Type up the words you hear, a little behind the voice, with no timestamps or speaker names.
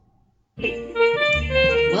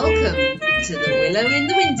Welcome to the Willow in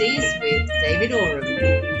the Windies with David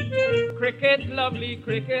Oram. Cricket, lovely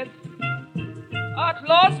cricket, at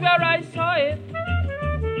last where I saw it.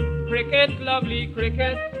 Cricket, lovely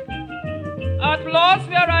cricket, at last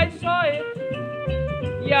where I saw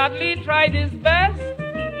it. Yardley tried his best,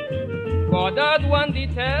 Goddard won the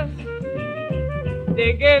test.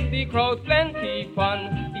 They gave the crowd plenty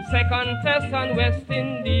fun. The second test on West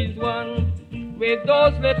Indies won. With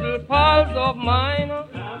those little pals of mine,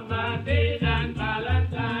 Mankading and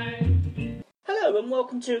Valentine. Hello and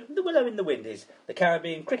welcome to the Willow in the Windies, the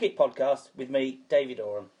Caribbean cricket podcast with me, David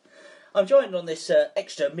Oram. I'm joined on this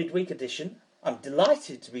extra midweek edition. I'm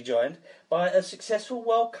delighted to be joined by a successful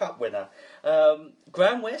World Cup winner.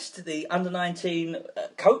 Graeme West, the under-19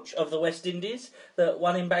 coach of the West Indies that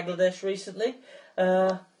won in Bangladesh recently,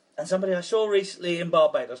 and somebody I saw recently in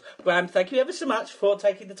Barbados. Graeme, thank you ever so much for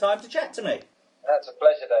taking the time to chat to me. That's a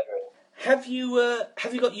pleasure, David. Have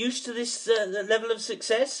you got used to this level of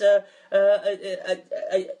success?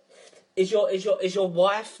 Is your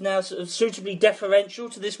wife now sort of suitably deferential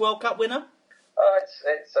to this World Cup winner?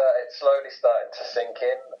 It's slowly starting to sink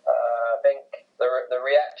in. I think the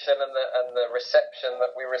reaction and the reception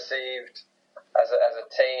that we received as a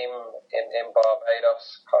team in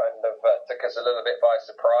Barbados kind of took us a little bit by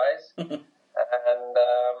surprise, and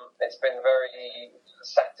it's been very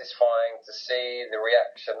satisfying to see the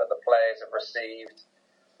reaction that the players have received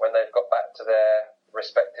when they've got back to their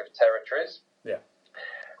respective territories. Yeah.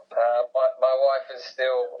 My wife is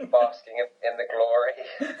still basking in the glory.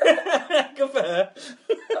 Good for her.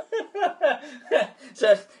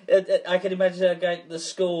 So I can imagine her going to the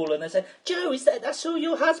school and they say, "Joe, I saw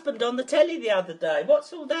your husband on the telly the other day.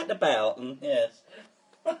 What's all that about?" And yes.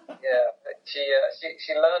 Yeah,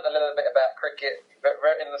 she learned a little bit about cricket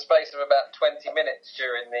in the space of about 20 minutes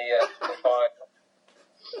during the final.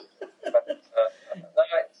 But no,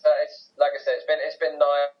 it's like I said, it's been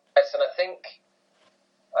nice, and I think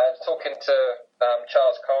I was talking to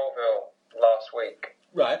Charles Colville last week.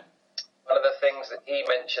 Right. One of the things that he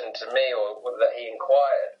mentioned to me, or that he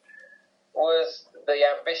inquired, was the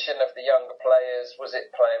ambition of the younger players. Was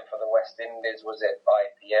it playing for the West Indies? Was it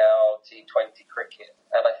IPL, T20 cricket?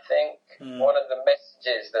 And I think one of the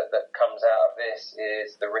messages that comes out of this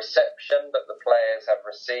is the reception that the players have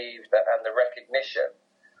received and the recognition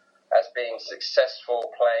as being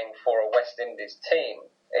successful playing for a West Indies team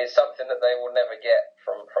is something that they will never get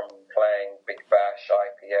from playing Big Bash,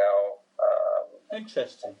 IPL,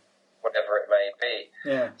 Interesting. whatever it may be.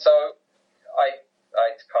 Yeah. So I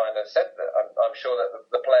kind of said that I'm sure that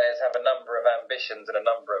the players have a number of ambitions and a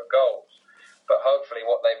number of goals, but hopefully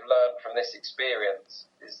what they've learned from this experience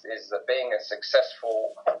is that being a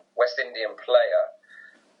successful West Indian player,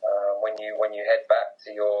 when you head back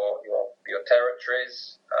to your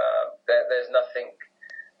territories, there's nothing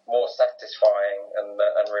more satisfying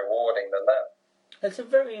and rewarding than that. That's a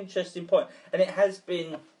very interesting point, and it has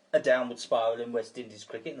been a downward spiral in West Indies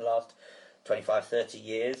cricket in the last 25, 30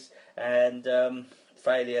 years, and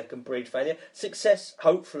failure can breed failure. Success,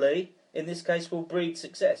 hopefully, in this case, will breed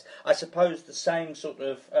success. I suppose the same sort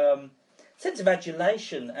of sense of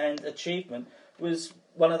adulation and achievement was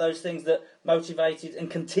one of those things that motivated and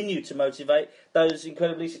continued to motivate those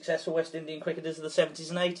incredibly successful West Indian cricketers of the 70s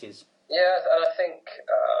and 80s. Yeah, and I think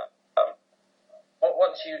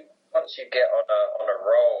once you get on a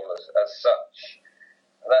roll as such,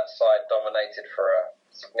 that side dominated for a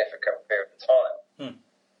significant period of time.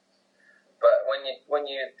 But when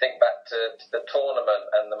you think back to the tournament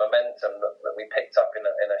and the momentum that we picked up in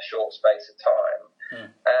a short space of time,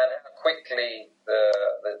 and how quickly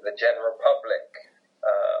the general public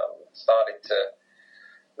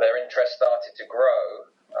their interest started to grow,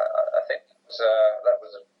 I think that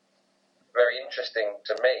was very interesting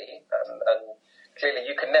to me. And clearly,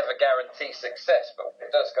 you can never guarantee success, but what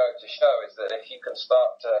it does go to show is that if you can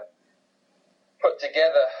start to put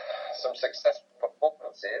together some successful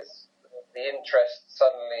performances, the interest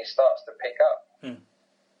suddenly starts to pick up.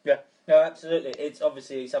 Yeah, no, absolutely. It's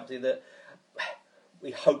obviously something that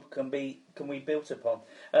we hope can be built upon.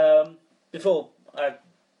 Before I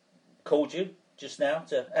called you just now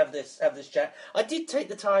to have this chat, I did take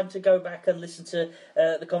the time to go back and listen to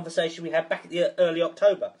the conversation we had back at the early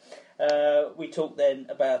October. We talked then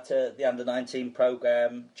about the under-19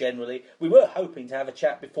 programme generally. We were hoping to have a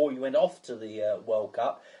chat before you went off to the World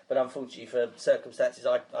Cup, but unfortunately for circumstances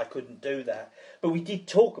I couldn't do that. But we did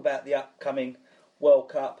talk about the upcoming World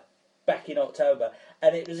Cup back in October,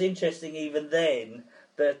 and it was interesting even then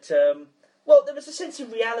that, there was a sense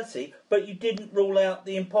of reality, but you didn't rule out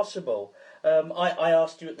the impossible. I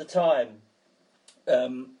asked you at the time,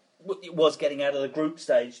 it was getting out of the group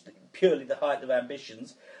stage purely the height of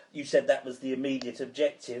ambitions. You said that was the immediate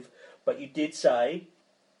objective, but you did say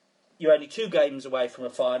you're only 2 games away from a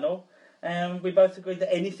final, and we both agreed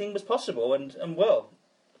that anything was possible, and well,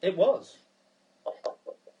 it was.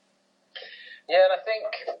 Yeah, and I think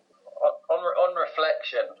on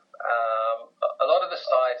reflection, a lot of the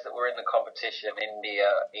sides that were in the competition, India,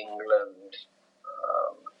 England,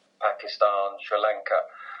 Pakistan, Sri Lanka,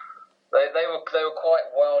 they were quite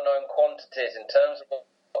well-known quantities in terms of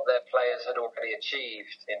what their players had already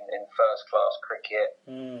achieved in first-class cricket.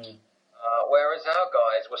 Whereas our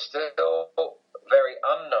guys were still very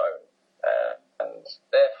unknown, and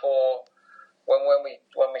therefore, when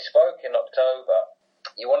we spoke in October,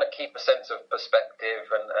 you want to keep a sense of perspective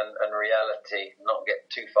and reality, not get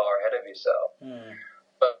too far ahead of yourself.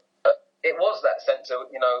 But it was that sense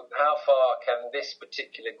of, how far can this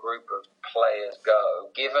particular group of players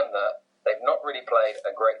go, given that they've not really played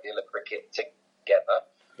a great deal of cricket together.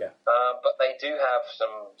 Yeah. But they do have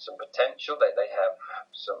some potential. They have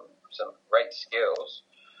some great skills.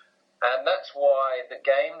 And that's why the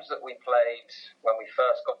games that we played when we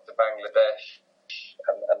first got to Bangladesh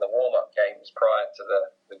and the warm-up games prior to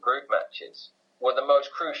the group matches were the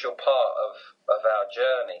most crucial part of our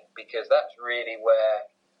journey, because that's really where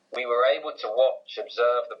we were able to watch,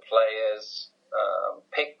 observe the players,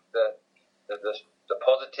 pick the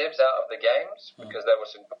positives out of the games, because there were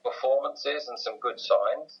some good performances and some good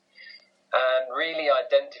signs, and really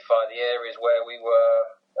identify the areas where we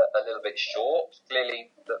were a little bit short.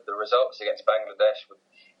 Clearly, the results against Bangladesh would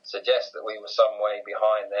suggest that we were some way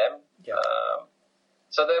behind them. Yeah.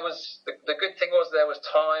 So there was the good thing was there was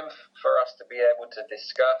time for us to be able to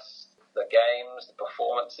discuss the games, the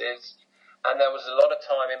performances, and there was a lot of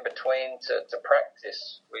time in between to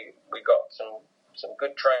practice. We got some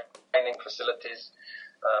good training facilities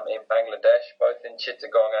in Bangladesh, both in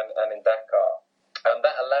Chittagong and in Dhaka, and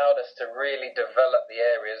that allowed us to really develop the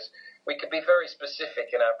areas. We could be very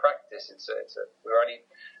specific in our practice. We were only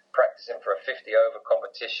practicing for a 50-over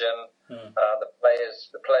competition.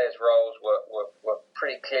 The players' roles were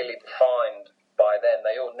pretty clearly defined by then.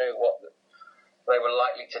 They all knew what they were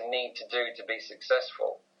likely to need to do to be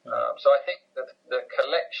successful. So I think that the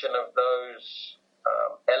collection of those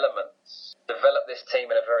elements developed this team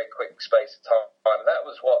in a very quick space of time. And that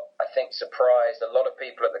was what I think surprised a lot of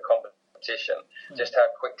people at the competition, just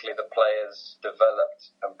how quickly the players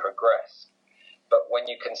developed and progressed. But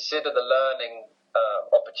when you consider the learning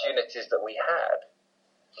opportunities that we had,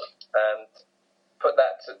 and put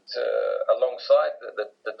that alongside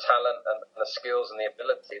the talent and the skills and the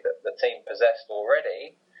ability that the team possessed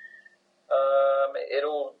already, it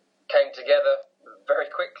all came together very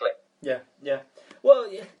quickly. Yeah. Well,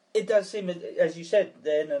 it does seem, as you said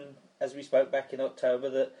then, and as we spoke back in October,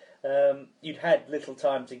 that you'd had little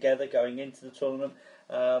time together going into the tournament.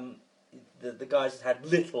 The guys had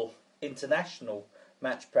little international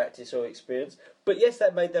match practice or experience, but yes,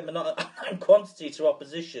 that made them an unknown quantity to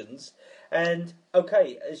oppositions. And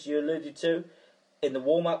okay, as you alluded to, in the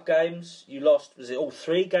warm-up games, you lost, was it all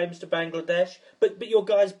 3 games to Bangladesh? But your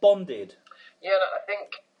guys bonded. Yeah, I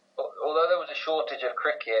think, although there was a shortage of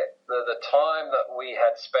cricket, the time that we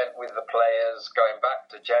had spent with the players going back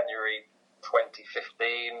to January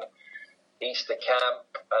 2015, Easter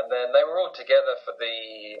camp, and then they were all together for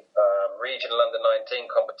the regional under-19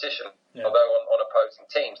 competition, although on opposing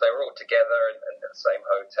teams. They were all together in the same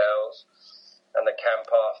hotels, and the camp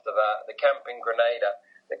after that, the camp in Grenada.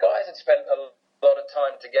 The guys had spent a lot of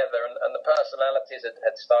time together, and the personalities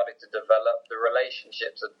had started to develop, the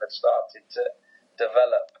relationships had started to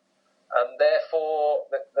develop, and therefore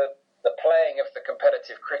the playing of the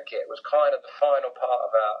competitive cricket was kind of the final part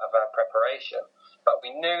of our preparation. But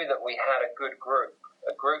we knew that we had a good group,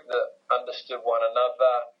 a group that understood one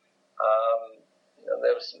another.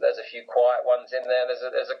 There's a few quiet ones in there.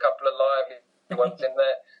 There's a couple of lively ones in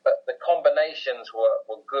there, but the combinations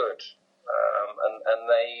were good, and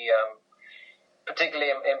they, particularly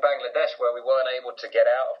in Bangladesh, where we weren't able to get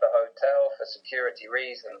out of the hotel for security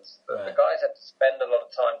reasons, the guys had to spend a lot of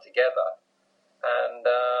time together, and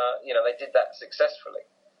they did that successfully.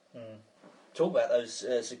 Talk about those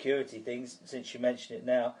security things, since you mention it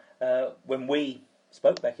now. When we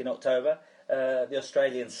spoke back in October, the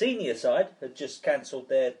Australian senior side had just cancelled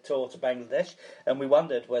their tour to Bangladesh, and we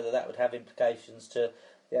wondered whether that would have implications to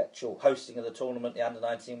the actual hosting of the tournament, the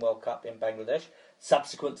Under-19 World Cup in Bangladesh.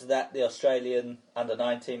 Subsequent to that, the Australian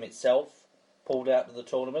Under-9 team itself pulled out of the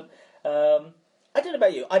tournament. I don't know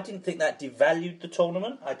about you, I didn't think that devalued the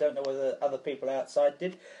tournament. I don't know whether other people outside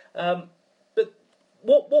did. But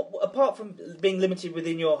what apart from being limited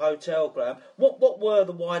within your hotel, Graeme, what were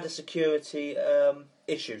the wider security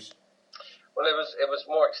issues? Well, it was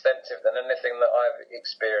more extensive than anything that I've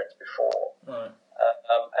experienced before. Right.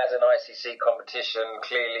 As an ICC competition,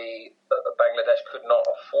 clearly Bangladesh could not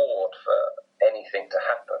afford for anything to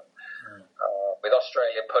happen. With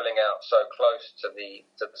Australia pulling out so close to the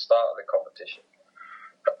start of the competition,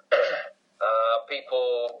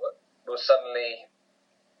 people were suddenly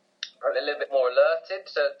a little bit more alerted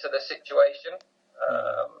to the situation.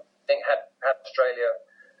 I think had Australia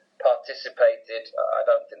participated, I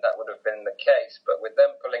don't think that would have been the case, but with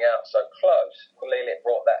them pulling out so close, clearly it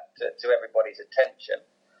brought that to everybody's attention.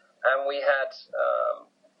 And we had,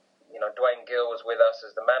 Dwayne Gill was with us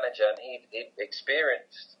as the manager, and he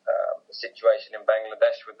experienced the situation in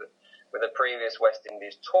Bangladesh with the previous West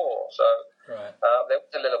Indies tour. So Right. there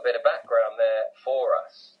was a little bit of background there for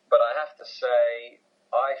us. But I have to say,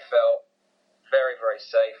 I felt very, very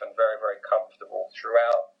safe and very, very comfortable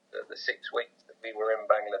throughout the 6 weeks that we were in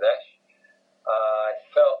Bangladesh. I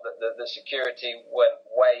felt that the security went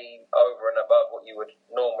way over and above what you would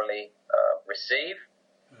normally receive,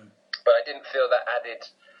 but I didn't feel that added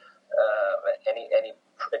any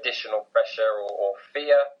additional pressure or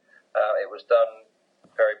fear. It was done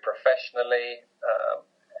very professionally,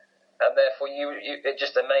 and therefore it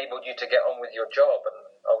just enabled you to get on with your job, and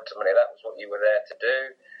ultimately that was what you were there to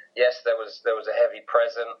do. Yes, there was a heavy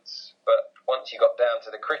presence, but once you got down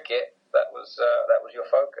to the cricket, that was your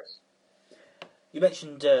focus. You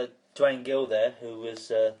mentioned Dwayne Gill there, who was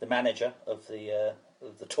the manager of the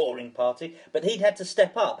touring party, but he'd had to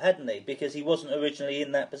step up, hadn't he? Because he wasn't originally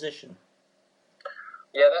in that position.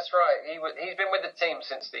 Yeah, that's right. He's been with the team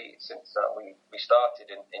since we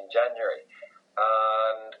started in January,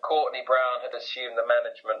 and Courtney Brown had assumed the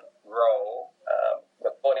management role,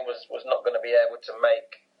 but Courtney was not going to be able to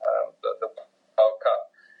make the World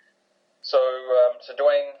Cup. So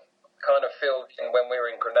Dwayne kind of filled in when we were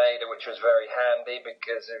in Grenada, which was very handy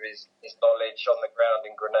because of his knowledge on the ground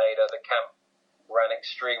in Grenada. The camp ran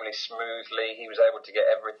extremely smoothly. He was able to get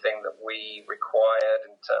everything that we required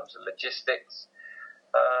in terms of logistics.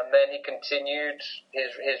 And then he continued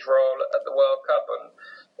his role at the World Cup, and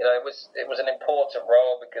it was an important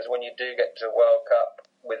role because when you do get to a World Cup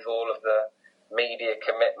with all of the media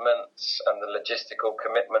commitments and the logistical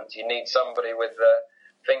commitments, you need somebody with the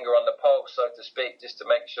finger on the pulse, so to speak, just to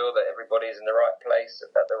make sure that everybody's in the right place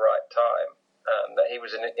at the right time, and that he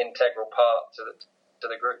was an integral part to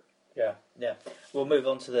the group. Yeah. We'll move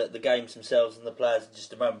on to the games themselves and the players in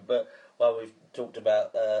just a moment, but while we've talked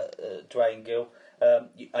about Dwayne Gill,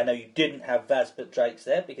 I know you didn't have Vasbert Drakes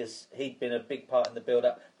there because he'd been a big part in the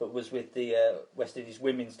build-up, but was with the West Indies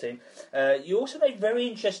women's team. You also made very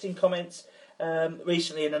interesting comments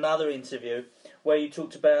recently in another interview where you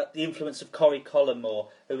talked about the influence of Corey Collingmore,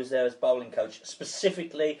 who was there as bowling coach,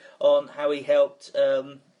 specifically on how he helped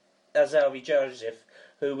Azari Joseph,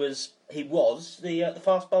 who was the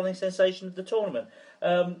fast bowling sensation of the tournament.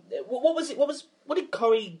 What did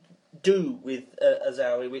Corey do with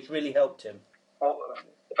Azari, which really helped him? Well,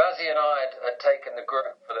 Vazzy and I had taken the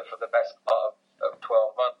group for the best part of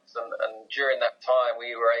 12 months, and during that time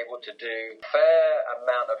we were able to do a fair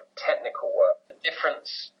amount of technical work. The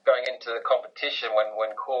difference going into the competition when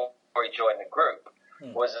Corey joined the group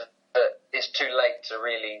was that it's too late to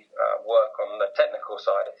really work on the technical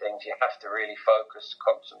side of things. You have to really focus,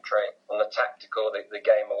 concentrate on the tactical, the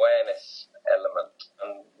game awareness element,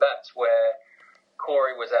 and that's where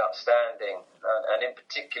Corey was outstanding, and in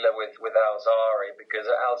particular with Alzari, because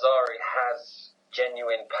Alzari has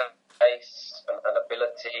genuine pace and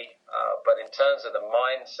ability, but in terms of the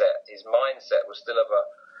mindset, his mindset was still of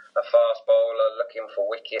a fast bowler looking for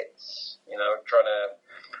wickets, trying to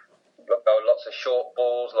go lots of short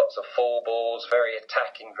balls, lots of full balls, very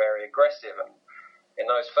attacking, very aggressive. And in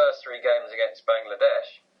those first 3 games against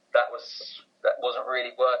Bangladesh, that wasn't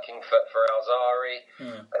really working for Alzari.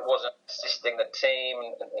 It wasn't assisting the team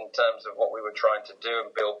in terms of what we were trying to do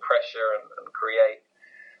and build pressure and create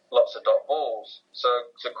lots of dot balls. So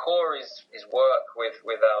Corey's work with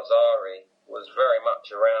Alzari was very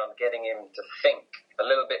much around getting him to think a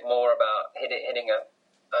little bit more about hitting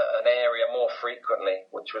an area more frequently,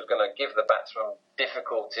 which was going to give the batsman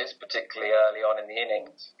difficulties, particularly early on in the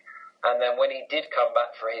innings. And then when he did come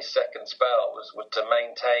back for his second spell, was to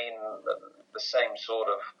maintain the same sort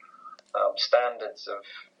of standards of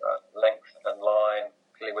length and line,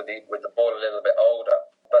 clearly with the ball a little bit older.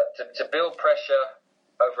 But to build pressure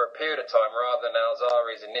over a period of time, rather than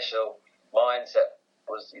Alzari's initial mindset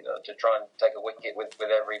was to try and take a wicket with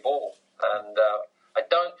every ball. And I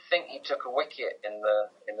don't think he took a wicket in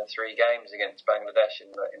the 3 games against Bangladesh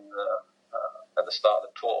at the start of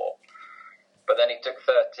the tour. but then he took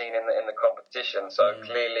 13 in the competition. So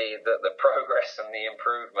clearly the progress and the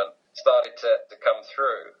improvement started to come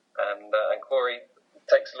through. And Corey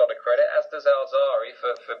takes a lot of credit, as does Alzari,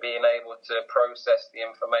 for being able to process the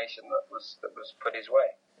information that was put his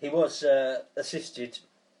way. He was assisted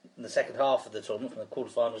in the second half of the tournament, from the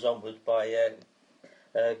quarterfinals onwards, by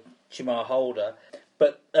Chimar Holder.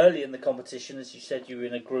 But early in the competition, as you said, you were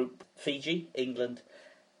in a group: Fiji, England,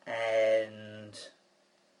 and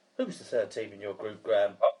who was the third team in your group,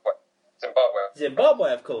 Graeme?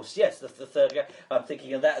 Zimbabwe, of course, yes, the third game. I'm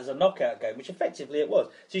thinking of that as a knockout game, which effectively it was.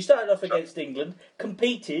 So you started off against England,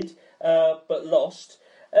 competed, but lost.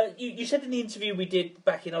 You said in the interview we did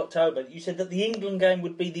back in October, you said that the England game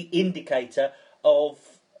would be the indicator of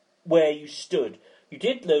where you stood. You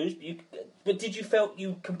did lose, but did you felt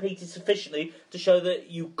you competed sufficiently to show that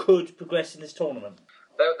you could progress in this tournament?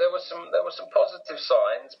 There were some positive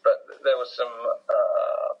signs, but there was some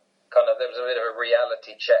there was a bit of a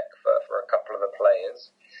reality check for a couple of the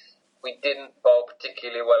players. We didn't bowl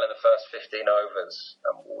particularly well in the first 15 overs.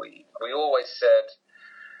 We always said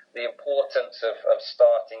the importance of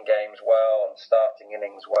starting games well and starting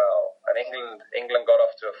innings well. And England got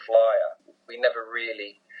off to a flyer. We never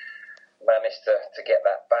really managed to get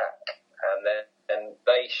that back. And then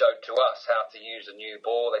they showed to us how to use a new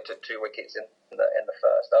ball. They took 2 wickets in the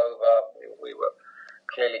first over. We were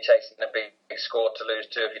clearly chasing a big score. To lose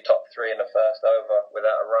 2 of your top 3 in the first over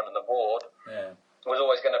without a run on the board was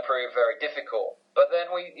always going to prove very difficult. But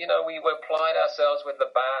then we applied ourselves with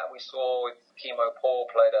the bat. We saw with Kemo Paul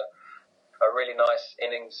played a really nice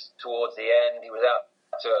innings towards the end. He was out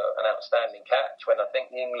to an outstanding catch when I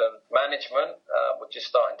think the England management were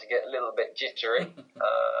just starting to get a little bit jittery.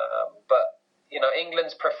 But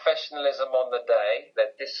England's professionalism on the day,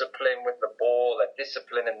 their discipline with the ball, their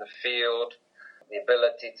discipline in the field, the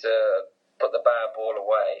ability to put the bad ball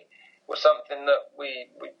away, was something that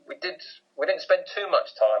we didn't spend too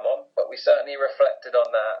much time on, but we certainly reflected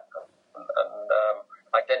on that and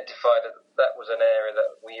identified that was an area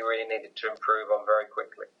that we really needed to improve on very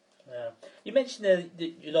quickly. Yeah. You mentioned that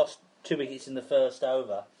you lost 2 wickets in the first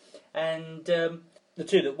over, and the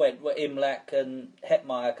 2 that went were Imlach and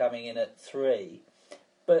Hetmeyer coming in at 3.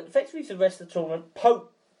 But effectively for the rest of the tournament,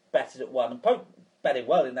 Pope batted at 1, and Pope batted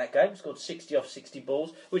well in that game, scored 60 off 60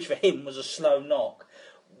 balls, which for him was a slow knock.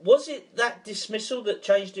 Was it that dismissal that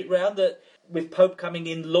changed it round, that with Pope coming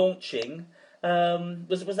in launching,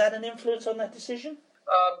 was that an influence on that decision?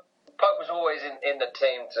 Pope was always in the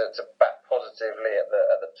team to bat positively at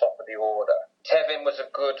the top of the order. Tevin was a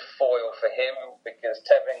good foil for him because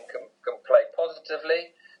Tevin can play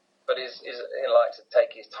positively, but he likes to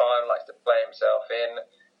take his time, likes to play himself in.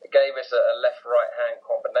 It gave us a left-right hand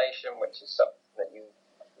combination, which is something that you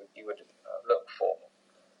would look for.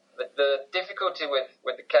 The difficulty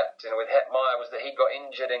with the captain, with Hetmeyer, was that he got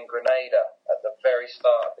injured in Grenada at the very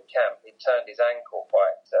start of the camp. He turned his ankle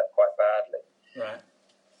quite badly. Right.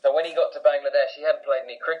 So when he got to Bangladesh, he hadn't played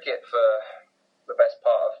any cricket for the best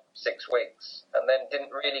part of 6 weeks, and then didn't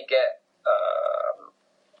really get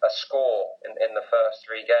a score in the first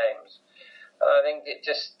 3 games. And I think it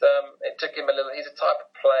just it took him a little. He's a type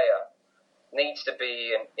of player needs to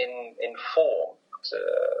be in form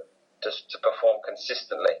to perform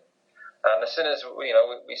consistently. And as soon as we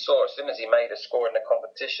saw, as soon as he made a score in the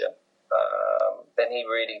competition, then he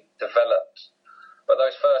really developed. But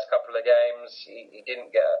those first couple of games, he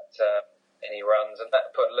didn't get any runs, and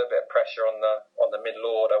that put a little bit of pressure on the middle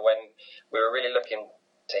order when we were really looking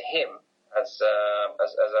to him as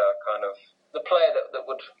a kind of the player that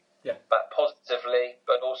would bat positively,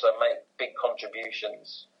 but also make big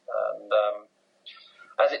contributions. And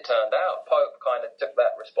as it turned out, Pope kind of took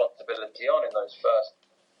that responsibility on in those first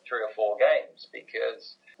 3 or 4 games,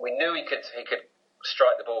 because we knew he could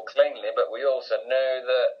strike the ball cleanly, but we also knew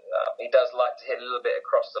that he does like to hit a little bit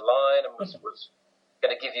across the line and was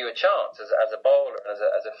going to give you a chance as a bowler, as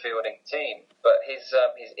a fielding team. But his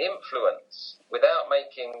influence, without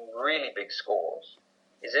making really big scores,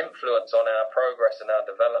 his influence on our progress and our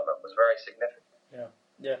development was very significant.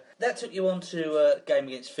 Yeah. That took you on to a game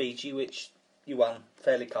against Fiji, which you won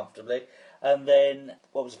fairly comfortably, and then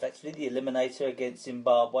what was effectively the eliminator against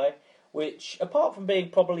Zimbabwe, which, apart from being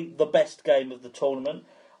probably the best game of the tournament,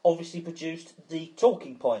 obviously produced the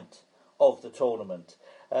talking point of the tournament.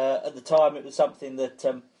 At the time, it was something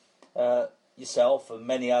that yourself and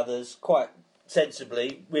many others quite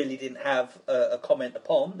sensibly really didn't have a comment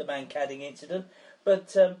upon, the Mankading incident.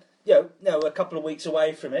 But, a couple of weeks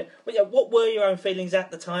away from it. But what were your own feelings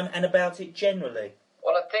at the time and about it generally?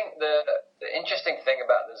 Well, I think the interesting thing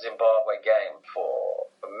about the Zimbabwe game for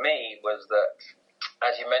me was that,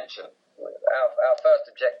 as you mentioned, our first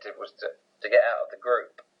objective was to to get out of the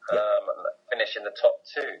group and finish in the top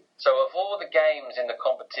 2. So of all the games in the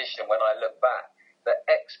competition, when I look back, the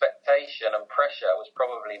expectation and pressure was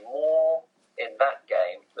probably more in that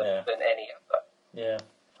game than any other. Yeah.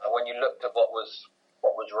 When you looked at what was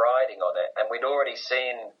riding on it, and we'd already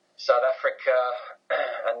seen South Africa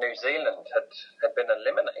and New Zealand had been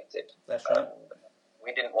eliminated. That's right.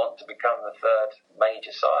 We didn't want to become the third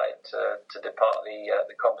major side to depart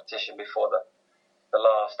the competition before the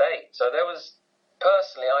last 8. So there was,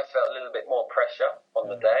 personally, I felt a little bit more pressure on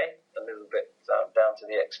the day, a little bit down to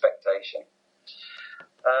the expectation.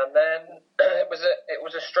 And then it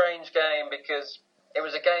was a strange game, because it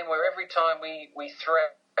was a game where every time we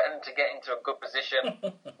threatened to get into a good position,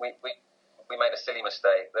 we made a silly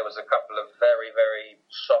mistake. There was a couple of very, very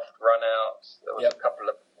soft run-outs. There was a couple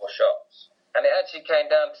of poor shots. And it actually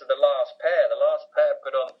came down to the last pair. The last pair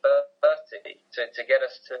put on 30 to get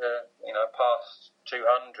us to, past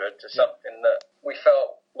 200 to something that we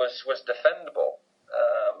felt was defendable.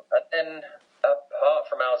 And then,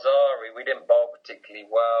 apart from Alzari, we didn't bowl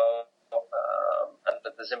particularly well. And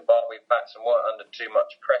the Zimbabwe batsmen weren't under too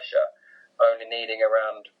much pressure, only needing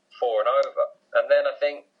around 4 and over. And then I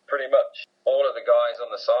think pretty much all of the guys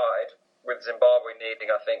on the side, with Zimbabwe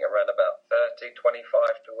needing, I think, around about 30,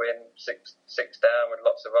 25 to win, six down with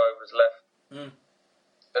lots of overs left,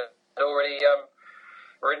 had already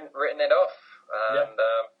written it off. And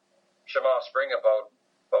Shamar Springer bowled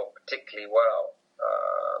particularly well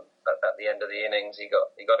at the end of the innings. He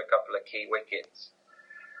got a couple of key wickets.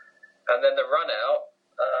 And then the run out,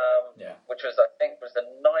 which was, I think, was the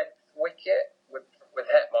 9th wicket with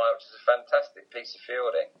Hetmeyer, which is a fantastic piece of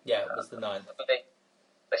fielding. Yeah, it was the 9th.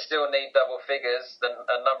 They still need double figures.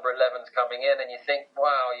 A number 11's coming in, and you think,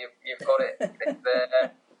 wow, you've got it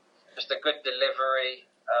there. Just a good delivery.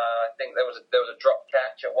 I think there was a drop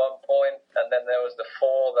catch at one point, and then there was the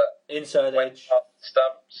 4 that inside went edge up the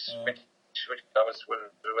stumps, which I was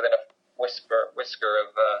within a whisker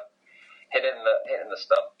of hitting the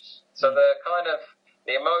stumps. So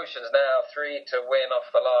the emotions now, 3 to win off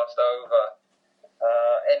the last over.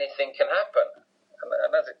 Anything can happen,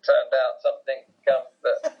 and as it turned out, something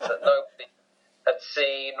that nobody had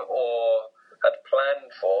seen or had planned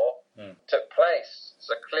for took place.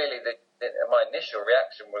 So clearly, my initial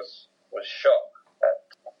reaction was shock at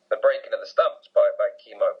the breaking of the stumps by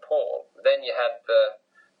Kemo Paul. Then you had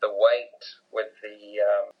the wait with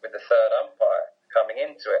the third umpire coming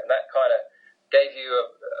into it, and that kind of gave you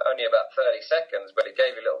only about 30 seconds, but it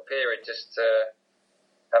gave you a little period just to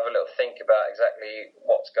have a little think about exactly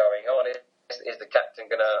what's going on. Is the captain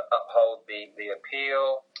going to uphold the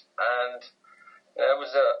appeal? And it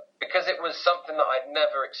was because it was something that I'd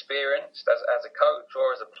never experienced as a coach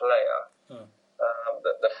or as a player.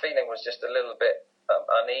 The feeling was just a little bit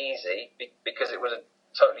uneasy because it was a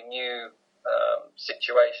totally new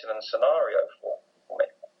situation and scenario for me.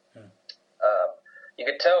 You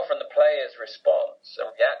could tell from the players' response and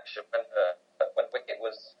reaction when wicket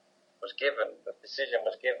was given, the decision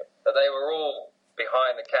was given, that they were all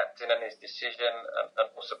behind the captain and his decision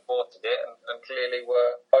and all supported it and clearly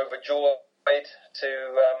were overjoyed to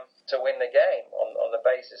win the game on the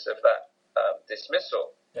basis of that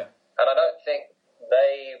dismissal. Yeah. And I don't think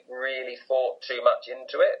they really thought too much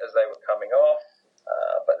into it as they were coming off.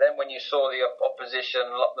 But then when you saw the opposition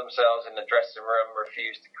lock themselves in the dressing room,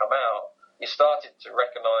 refuse to come out, you started to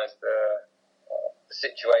recognise the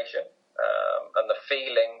situation and the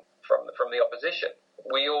feeling from the opposition.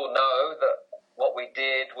 We all know that what we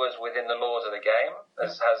did was within the laws of the game,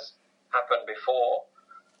 as has happened before,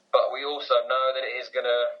 but we also know that it is going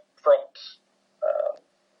to prompt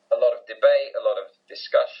a lot of debate, a lot of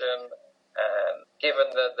discussion, and given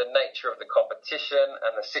the nature of the competition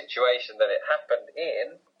and the situation that it happened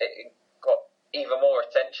in, it got even more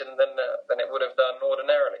attention than it would have done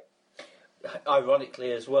ordinarily.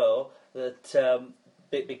 Ironically as well, that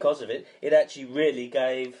because of it, it actually really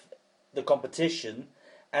gave the competition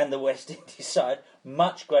and the West Indies side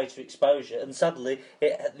much greater exposure, and suddenly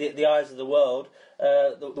the eyes of the world,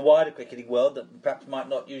 the wider cricketing world that perhaps might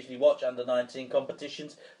not usually watch under-19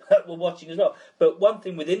 competitions, were watching as well. But one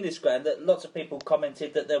thing within this ground, that lots of people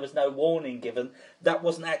commented that there was no warning given. That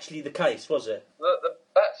wasn't actually the case, was it? The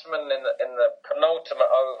batsman in the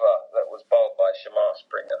penultimate over that was bowled by Shamar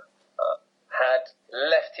Springer had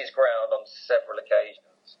left his ground on several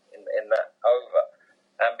occasions in that over.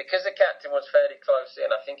 And because the captain was fairly close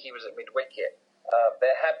in, I think he was at mid-wicket,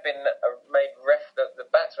 there had been the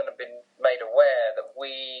batsman had been made aware that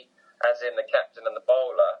we, as in the captain and the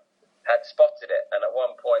bowler, had spotted it. And at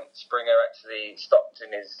one point, Springer actually stopped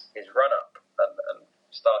in his run-up and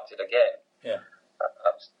started again. Yeah.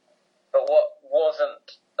 But what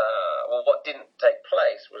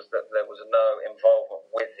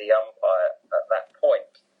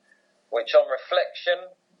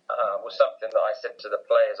was something that I said to the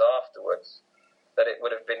players afterwards, that it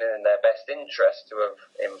would have been in their best interest to have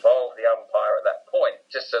involved the umpire at that point,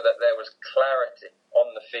 just so that there was clarity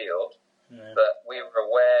on the field, that we were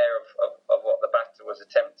aware of what the batter was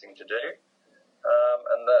attempting to do,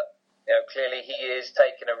 and that clearly he is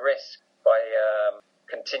taking a risk by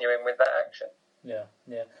continuing with that action. Yeah.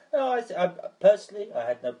 No, I personally, I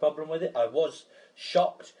had no problem with it. I was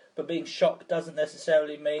shocked, but being shocked doesn't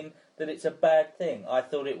necessarily mean that it's a bad thing. I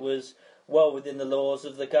thought it was well within the laws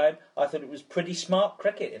of the game. I thought it was pretty smart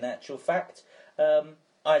cricket, in actual fact.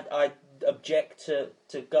 I object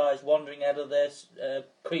to guys wandering out of their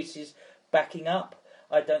creases, backing up.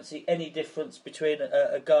 I don't see any difference between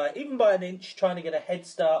a guy, even by an inch, trying to get a head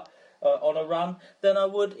start on a run, than I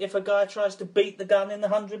would if a guy tries to beat the gun in the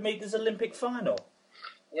 100 metres Olympic final.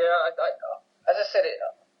 Yeah, as I said,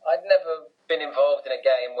 I'd never been involved in a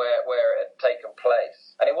game where it had taken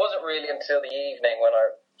place. And it wasn't really until the evening when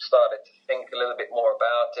I started to think a little bit more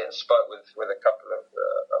about it and spoke with a couple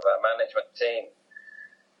of our management team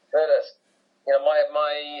that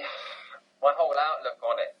my whole outlook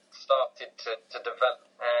on it started to develop.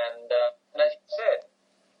 And as you said,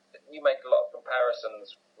 you make a lot of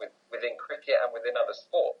comparisons within cricket and within other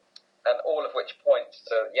sports, and all of which points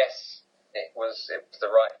to, yes, it was the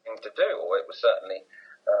right thing to do, or it was certainly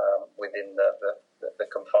within the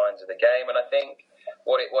confines of the game. And I think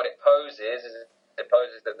what it poses is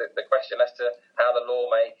the question as to how the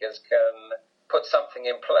lawmakers can put something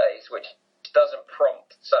in place which doesn't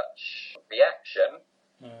prompt such reaction,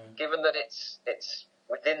 given that it's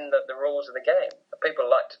within the rules of the game. People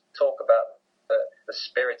like to talk about the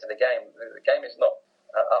spirit of the game. The game is not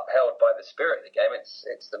upheld by the spirit of the game.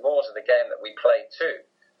 It's the laws of the game that we play to.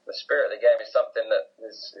 The spirit of the game is something that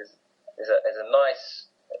is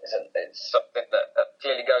something that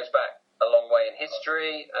clearly goes back a long way in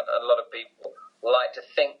history, and a lot of people like to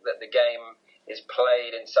think that the game is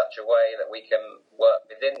played in such a way that we can work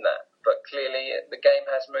within that. But clearly the game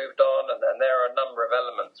has moved on, and there are a number of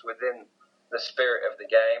elements within the spirit of the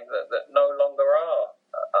game that no longer are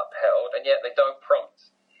upheld, and yet they don't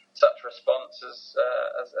prompt such responses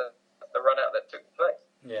as the run out that took place.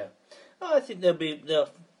 Yeah, I think there'll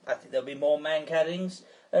be more Mankadings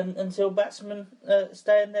until batsmen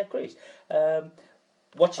stay in their crease.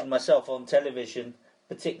 Watching myself on television,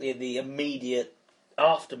 particularly in the immediate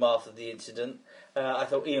aftermath of the incident, I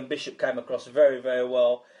thought Ian Bishop came across very, very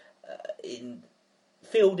well in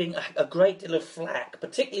fielding a great deal of flack,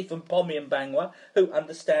 particularly from Pommy and Bangwa, who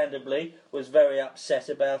understandably was very upset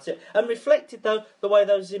about it, and reflected, though, the way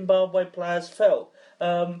those Zimbabwe players felt.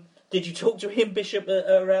 Did you talk to Ian Bishop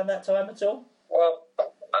around that time at all? Well,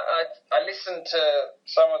 I listened to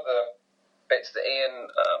some of the bits that Ian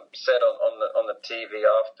said on the TV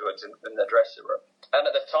afterwards in the dressing room, and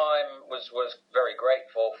at the time was very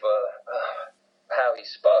grateful for how he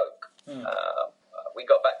spoke. We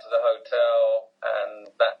got back to the hotel, and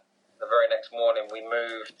the very next morning we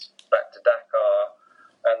moved back to Dakar,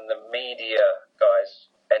 and the media guys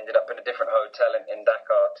ended up in a different hotel in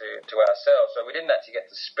Dakar to ourselves. So we didn't actually get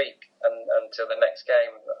to speak until the next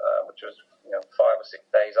game, which was 5 or 6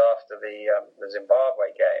 days after the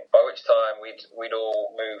Zimbabwe game. By which time we'd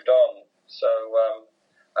all moved on. So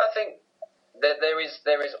I think that there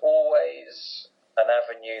is always an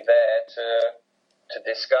avenue there to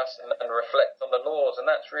discuss and reflect on the laws, and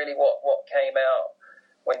that's really what came out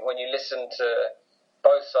when you listen to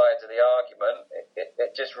both sides of the argument.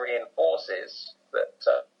 It just reinforces that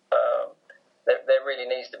there really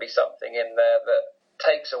needs to be something in there that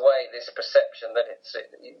takes away this perception that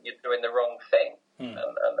you're doing the wrong thing.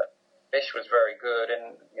 And Bish was very good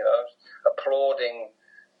in applauding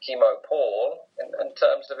Kemo Paul in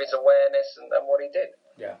terms of his awareness and what he did.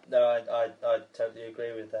 Yeah, no, I totally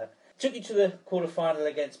agree with that. Took you to the quarter-final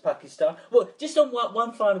against Pakistan. Well, just on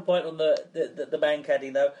one final point on the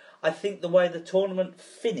Mankading, though, I think the way the tournament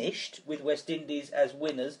finished with West Indies as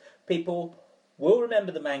winners, people will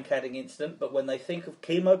remember the Mankading incident, but when they think of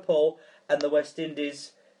Kemo Paul and the West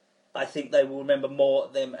Indies, I think they will remember more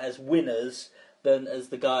them as winners than as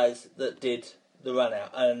the guys that did the run-out.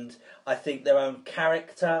 And I think their own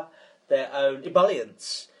character, their own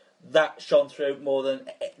ebullience, that shone through more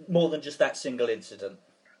than just that single incident.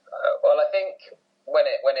 Well, I think when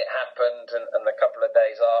it happened and a couple of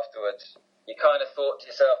days afterwards, you kind of thought to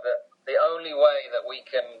yourself that the only way that we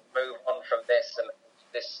can move on from this and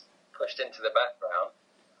this pushed into the background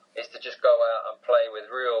is to just go out and play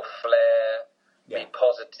with real flair, be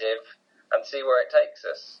positive, and see where it takes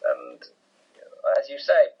us. And as you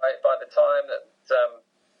say, by the time that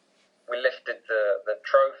we lifted the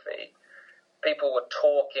trophy, people were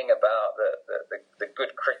talking about the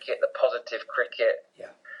good cricket, the positive cricket.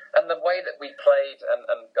 Yeah. And the way that we played,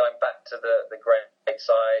 and going back to the great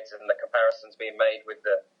sides and the comparisons being made with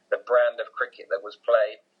the brand of cricket that was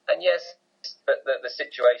played. And yes, but the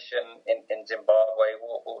situation in Zimbabwe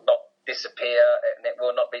will not disappear and it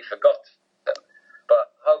will not be forgotten.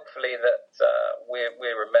 But hopefully that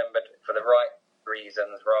we're remembered for the right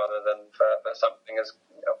reasons rather than for something as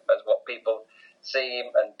what people see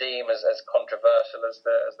and deem as controversial as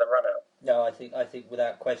the run out. No, I think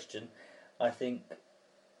without question, I think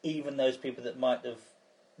even those people that might have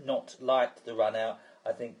not liked the run out,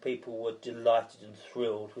 I think people were delighted and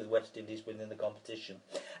thrilled with West Indies winning the competition.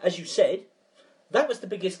 As you said, that was the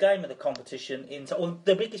biggest game of the competition, or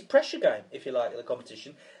the biggest pressure game, if you like, of the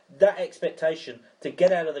competition. That expectation to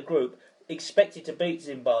get out of the group, expected to beat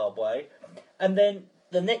Zimbabwe, and then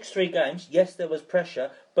the next three games, yes, there was pressure,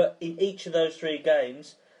 but in each of those three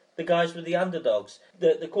games, the guys were the underdogs.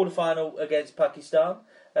 The quarter-final against Pakistan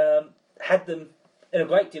had them in a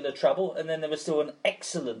great deal of trouble, and then there was still an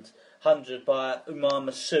excellent 100 by Umar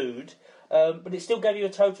Masood, but it still gave you a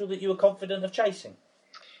total that you were confident of chasing.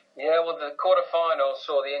 Yeah, well, the quarter-final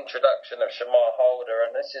saw the introduction of Shamar Holder,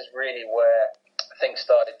 and this is really where things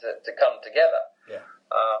started to come together. Yeah.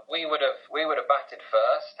 We would have batted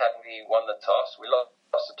first had we won the toss. We lost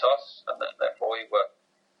the toss, and therefore we were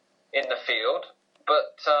in the field.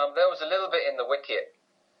 But there was a little bit in the wicket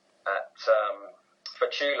at for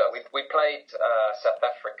Chula. We played South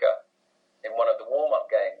Africa in one of the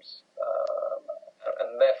warm-up games,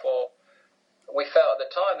 and therefore we felt at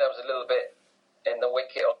the time there was a little bit in the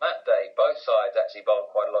wicket on that day. Both sides actually bowled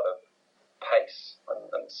quite a lot of pace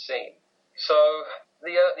and seam. So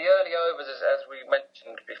the early overs, as we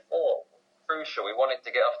mentioned before, crucial. We wanted to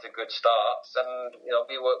get off to good starts, and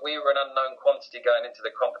we were an unknown quantity going into the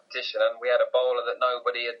competition, and we had a bowler that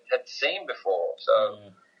nobody had seen before. So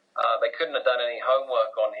they couldn't have done any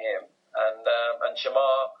homework on him, and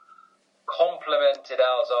Shamar complemented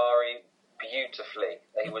Alzari beautifully.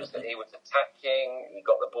 He was attacking. He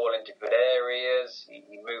got the ball into good areas.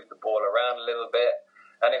 He moved the ball around a little bit,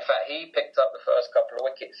 and in fact, he picked up the first couple of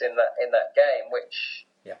wickets in that game. Which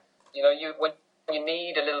when you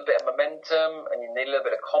need a little bit of momentum and you need a little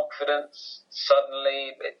bit of confidence,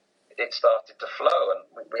 suddenly it started to flow,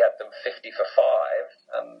 and we had them 50 for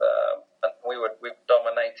 5, and we were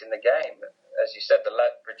dominating the game. As you said, the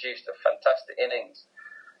lad produced a fantastic innings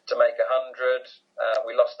to make 100.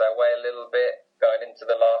 We lost our way a little bit going into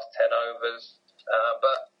the last 10 overs,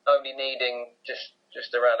 but only needing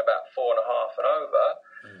just around about 4.5 and over,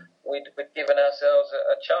 we'd given ourselves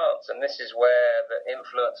a chance. And this is where the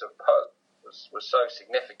influence of Pope was so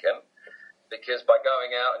significant, because by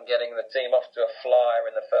going out and getting the team off to a flyer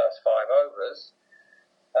in the first 5 overs,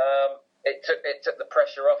 it took the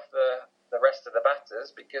pressure off the rest of the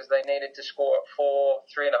batters, because they needed to score at 4,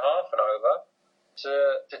 3.5 and over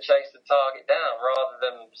to chase the target down, rather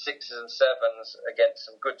than 6s and 7s against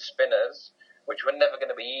some good spinners, which were never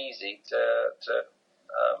going to be easy to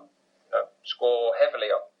score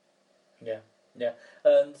heavily on. Yeah.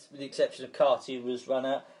 And with the exception of Carty, who was run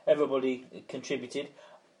out, everybody contributed.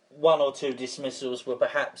 1 or 2 dismissals were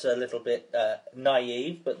perhaps a little bit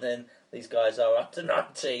naive, but then these guys are up to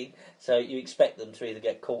 19, so you expect them to either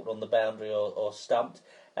get caught on the boundary or stumped.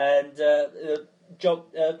 And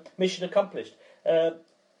mission accomplished.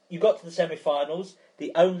 You got to the semi-finals,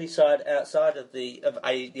 the only side outside of the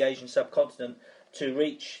Asian subcontinent to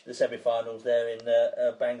reach the semi-finals there in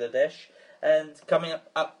Bangladesh, and coming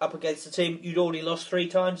up against a team you'd already lost 3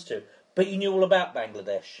 times to, but you knew all about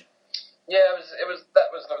Bangladesh. Yeah, that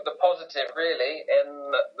was the positive, really,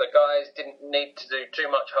 in that the guys didn't need to do too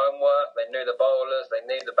much homework. They knew the bowlers, they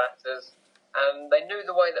knew the batters, and they knew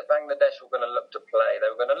the way that Bangladesh were going to look to play. They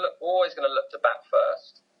were always going to look to bat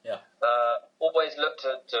first. Yeah. Always look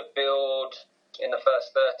to build in the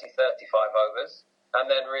first 30, 35 overs, and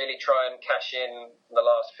then really try and cash in the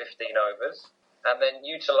last 15 overs, and then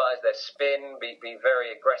utilise their spin, be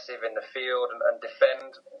very aggressive in the field, and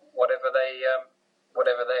defend whatever they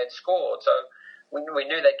had scored. So we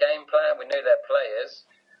knew their game plan, we knew their players.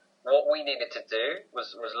 What we needed to do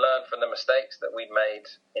was learn from the mistakes that we'd made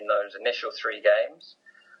in those initial 3 games,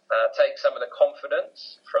 take some of the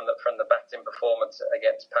confidence from the batting performance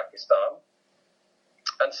against Pakistan,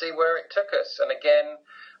 and see where it took us. And again,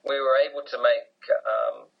 we were able to make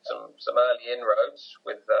some early inroads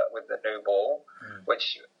with the new ball,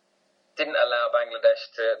 which didn't allow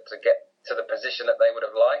Bangladesh to get to the position that they would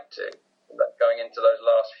have liked to, going into those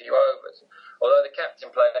last few overs. Although the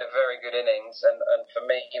captain played a very good innings, and for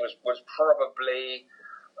me he was probably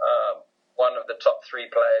one of the top 3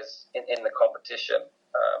 players in the competition.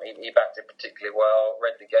 He batted particularly well,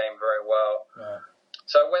 read the game very well. Yeah.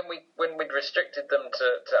 So when we'd restricted them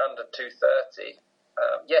to under 230,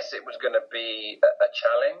 yes, it was going to be a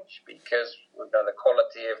challenge because the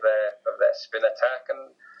quality of their spin attack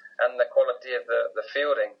and the quality of the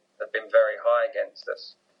fielding had been very high against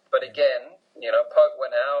us. But again, Pope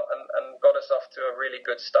went out and got us off to a really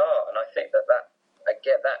good start, and I think that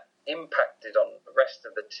impacted on the rest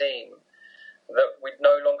of the team, that we'd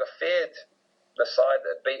no longer feared the side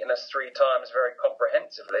that had beaten us 3 times very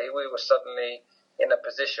comprehensively. We were suddenly in a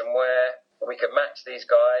position where we could match these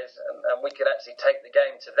guys and we could actually take the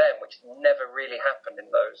game to them, which never really happened in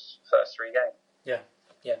those first 3 games.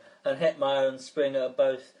 Yeah. And Hetmeyer and Springer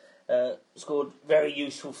both scored very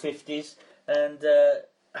useful 50s and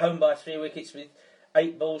home by 3 wickets with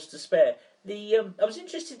 8 balls to spare. I was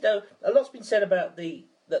interested though. A lot's been said about the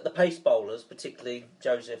pace bowlers, particularly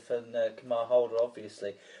Joseph and Kamar Holder,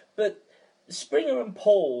 obviously, but Springer and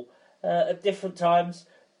Paul at different times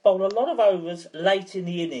bowled a lot of overs late in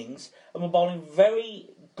the innings and were bowling very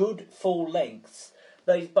good full lengths.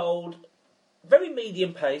 They bowled very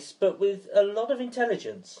medium pace, but with a lot of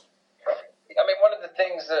intelligence. I mean, one of the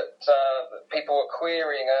things that people were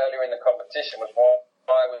querying earlier in the competition was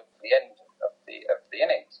why was the end of the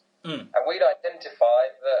innings. And we'd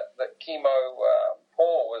identified that Kemo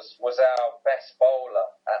Paul was our best bowler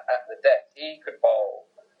at the death. He could bowl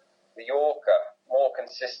the Yorker more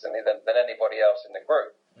consistently than anybody else in the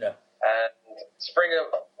group. Yeah. And Springer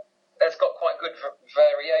has got quite good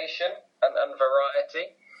variation and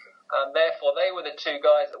variety. And therefore, they were the 2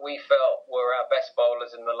 guys that we felt were our best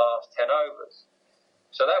bowlers in the last 10 overs.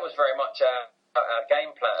 So that was very much our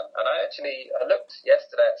game plan. And I looked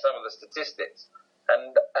yesterday at some of the statistics.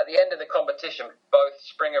 And at the end of the competition, both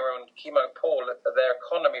Springer and Kemo Paul, their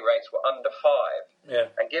economy rates were under 5. Yeah.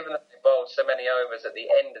 And given that they bowled so many overs at the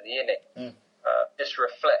end of the inning, just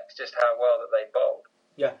reflects just how well that they bowled.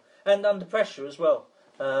 Yeah, and under pressure as well.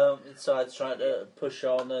 Sides trying to push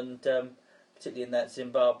on, and particularly in that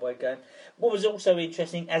Zimbabwe game. What was also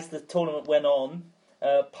interesting, as the tournament went on,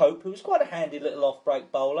 Pope, who was quite a handy little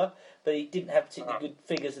off-break bowler, but he didn't have particularly good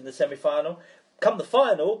figures in the semi-final. Come the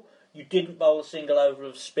final, you didn't bowl a single over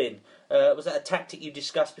of spin. Was that a tactic you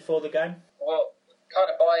discussed before the game? Well,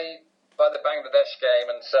 kind of by the Bangladesh game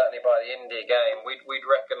and certainly by the India game, we'd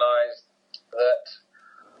recognised that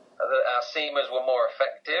our seamers were more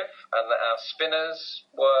effective and that our spinners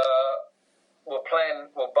were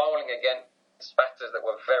bowling against batters that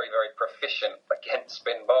were very, very proficient against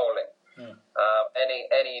spin bowling.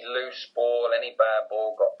 Any loose ball, any bad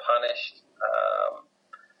ball got punished.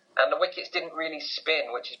 And the wickets didn't really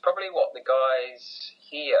spin, which is probably what the guys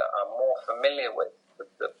here are more familiar with,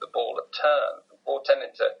 the ball that turned. The ball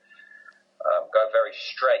tended to go very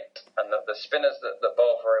straight, and the spinners that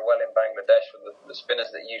bowl very well in Bangladesh were the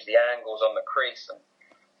spinners that use the angles on the crease and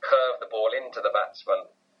curve the ball into the batsman,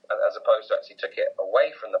 as opposed to actually took it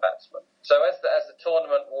away from the batsman. So as the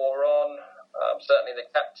tournament wore on, certainly the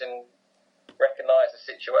captain recognised the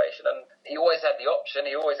situation, and he always had the option.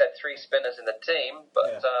 He always had 3 spinners in the team,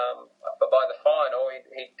 but by the final,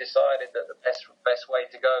 he decided that the best way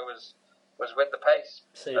to go was with the pace.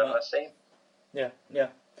 Yeah.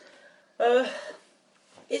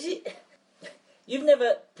 Is it? You've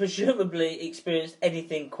never presumably experienced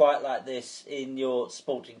anything quite like this in your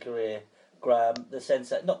sporting career, Graeme. The sense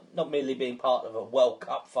that not merely being part of a World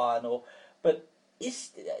Cup final, but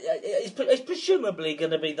it's presumably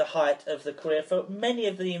going to be the height of the career for many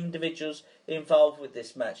of the individuals involved with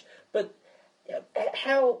this match. But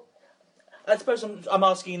how? I suppose I'm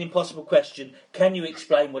asking an impossible question. Can you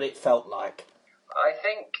explain what it felt like? I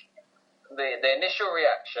think the initial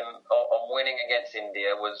reaction on winning against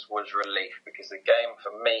India was relief, because the game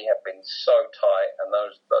for me had been so tight, and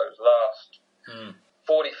those last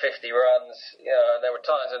 40, 50 runs, there were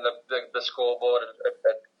times when the scoreboard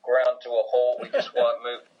had ground to a halt. We just weren't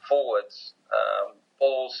moving forwards.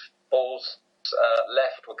 Balls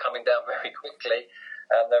left were coming down very quickly,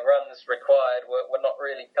 and the runs required were not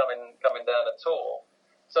really coming down at all.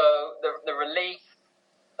 So the relief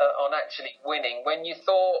on actually winning, when you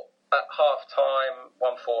thought at half time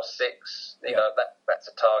 146, that's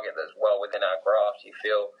a target that's well within our grasp. You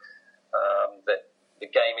feel that the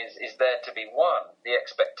game is there to be won. The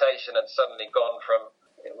expectation had suddenly gone from,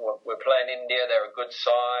 we're playing India, they're a good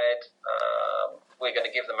side, we're going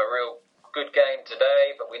to give them a real good game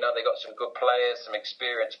today, but we know they've got some good players, some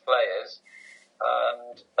experienced players,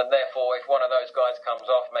 and therefore if one of those guys comes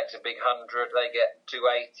off, makes a big 100, they get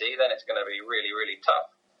 280, then it's going to be really, really tough.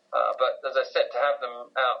 But as I said, to have them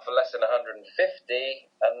out for less than 150,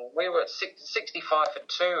 and we were at 65 for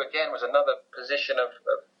 2, again was another position of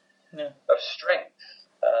strength.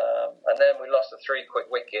 And then we lost the 3 quick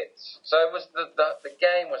wickets. So it was the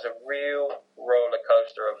game was a real roller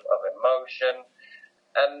coaster of emotion,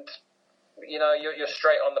 and you're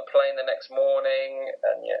straight on the plane the next morning,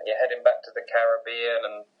 and you're heading back to the Caribbean,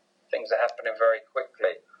 and things are happening very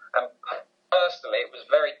quickly. And personally, it was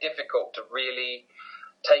very difficult to really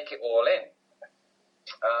take it all in.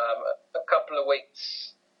 A couple of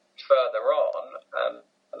weeks further on,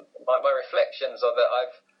 my reflections are that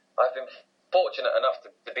I've been fortunate enough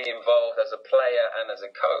to be involved as a player and as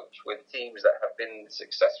a coach with teams that have been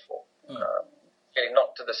successful, getting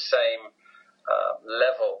not to the same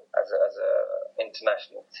level as a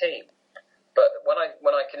international team. But when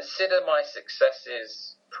I consider my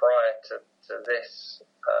successes prior to this,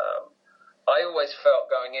 I always felt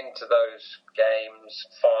going into those games,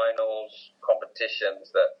 finals,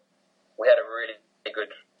 competitions, that we had a really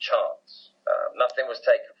good chance. Nothing was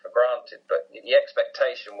taken for granted, but the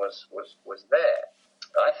expectation was there.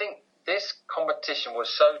 I think this competition was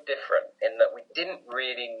so different in that we didn't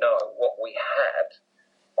really know what we had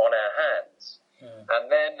on our hands. And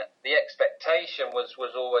then the expectation was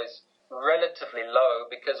always relatively low,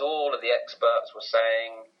 because all of the experts were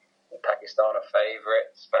saying Pakistan are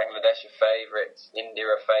favourites, Bangladesh are favourites, India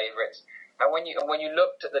are favourites. And when you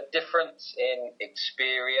looked at the difference in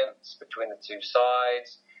experience between the two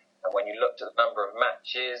sides, and when you looked at the number of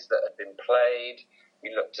matches that had been played,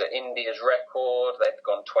 you looked at India's record. They'd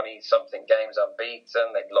gone 20-something games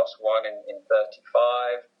unbeaten. They'd lost one in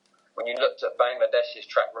 35. When you looked at Bangladesh's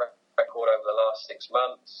track record over the last 6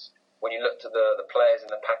 months, when you looked at the players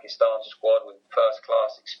in the Pakistan squad with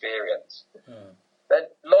first-class experience,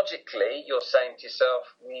 then logically you're saying to yourself,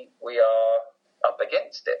 we are up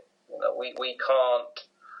against it. We can't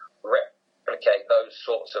replicate those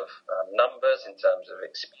sorts of numbers in terms of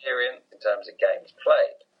experience, in terms of games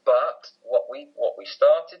played. But what we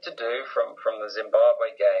started to do from the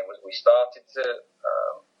Zimbabwe game was we started to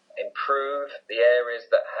improve the areas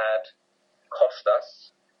that had cost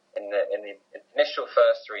us in the initial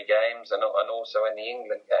first 3 games, and also in the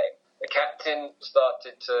England game. The captain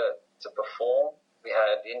started to perform. We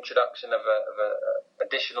had the introduction of a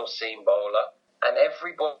additional seam bowler, and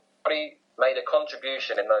everybody made a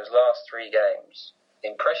contribution in those last 3 games.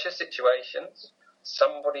 In pressure situations,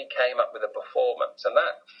 somebody came up with a performance, and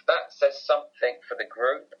that says something for the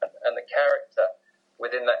group and the character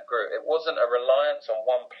within that group. It wasn't a reliance on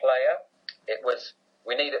one player. It was,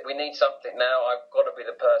 we need something now. I've got to be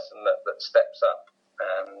the person that steps up,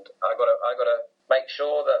 and I got to make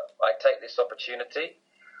sure that I take this opportunity.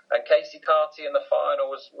 And Casey Carty in the final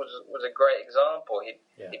was a great example. He'd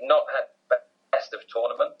not had best of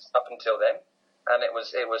tournaments up until then, and it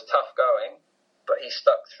was tough going, but he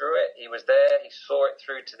stuck through it. He was there. He saw it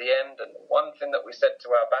through to the end. And one thing that we said to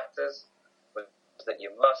our batters was that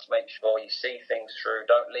you must make sure you see things through.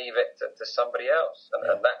 Don't leave it to somebody else.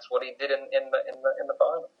 And that's what he did in the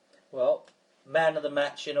final. Well, man of the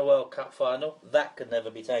match in a World Cup final, that could never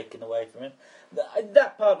be taken away from him.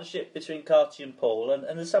 That partnership between Carty and Paul,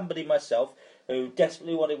 and as somebody myself who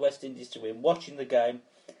desperately wanted West Indies to win, watching the game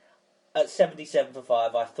at 77 for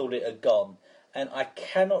 5, I thought it had gone. And I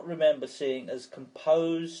cannot remember seeing as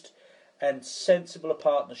composed and sensible a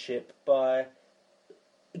partnership by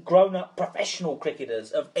grown-up professional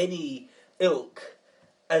cricketers of any ilk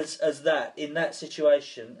as that in that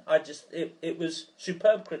situation. It was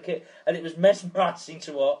superb cricket, and it was mesmerising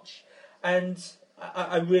to watch, and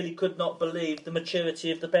I really could not believe the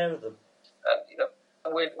maturity of the pair of them.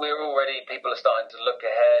 We're already, people are starting to look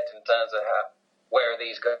ahead in terms of where are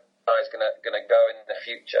these guys going to go in the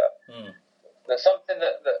future. There's something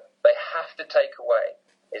that they have to take away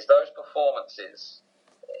is those performances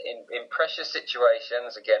in pressure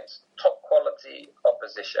situations against top quality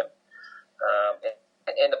opposition.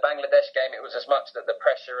 In the Bangladesh game, it was as much that the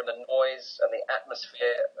pressure and the noise and the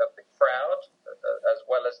atmosphere of the crowd, as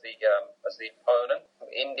well as the opponent.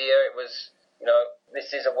 India, it was,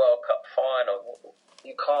 this is a World Cup final.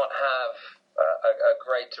 You can't have a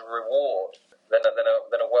greater reward than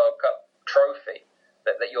a World Cup trophy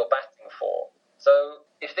that you're batting for. So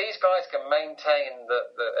if these guys can maintain the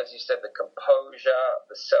as you said, the composure,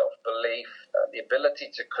 the self-belief, the ability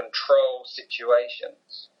to control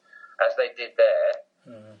situations as they did there,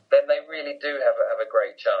 then they really do have a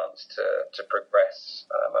great chance to progress.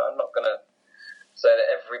 I'm not going to say that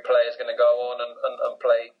every player is going to go on and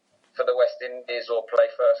play for the West Indies or play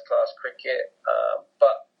first-class cricket,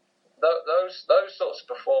 but those sorts of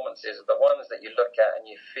performances are the ones that you look at and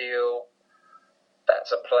you feel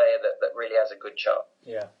that's a player that really has a good chance.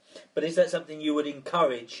 Yeah. But is that something you would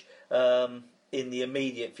encourage in the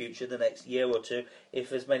immediate future, the next year or two,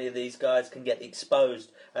 if as many of these guys can get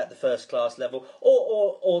exposed at the first class level,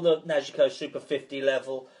 or the Nagico Super 50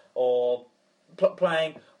 level, or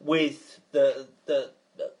playing with the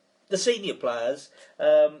senior players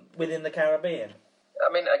within the Caribbean.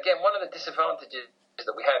 I mean, again, one of the disadvantages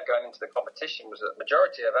that we had going into the competition was that the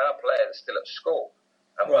majority of our players are still at school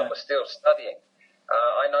and Right. were still studying.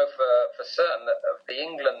 I know for certain that of the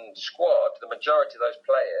England squad, the majority of those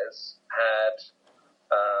players had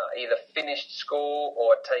either finished school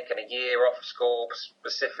or had taken a year off school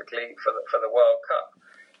specifically for the World Cup.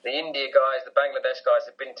 The India guys, the Bangladesh guys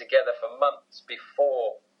had been together for months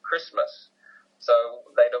before Christmas. So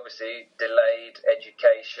they'd obviously delayed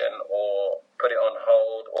education or put it on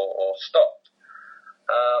hold or stopped.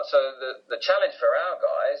 So the challenge for our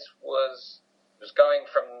guys was going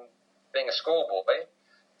from being a schoolboy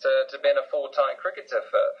to being a full-time cricketer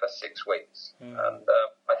for 6 weeks. And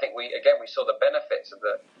I think we saw the benefits of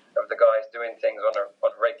the guys doing things on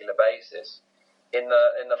a regular basis in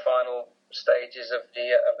the final stages of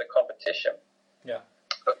the competition. Yeah.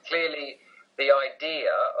 But clearly, the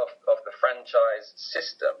idea of the franchise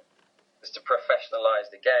system is to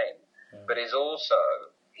professionalise the game, but is also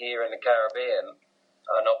here in the Caribbean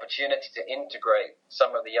an opportunity to integrate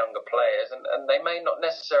some of the younger players, and they may not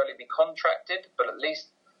necessarily be contracted, but at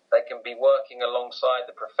least they can be working alongside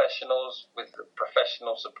the professionals with the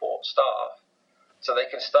professional support staff, so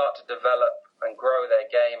they can start to develop and grow their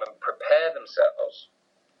game and prepare themselves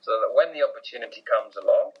so that when the opportunity comes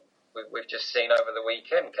along, we've just seen over the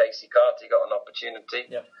weekend, Casey Carty got an opportunity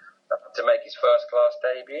to make his first class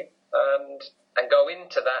debut and go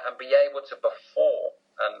into that and be able to perform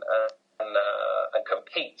and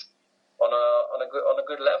compete on a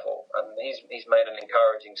good level. And he's made an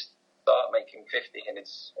encouraging start, making 50 in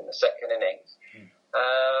the second innings.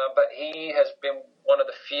 But he has been one of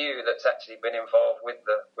the few that's actually been involved with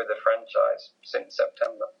the franchise since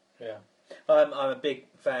September. Yeah, I'm a big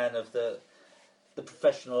fan of the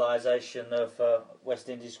professionalisation of West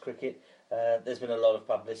Indies cricket. There's been a lot of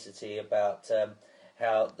publicity about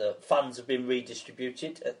how the funds have been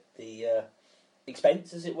redistributed at the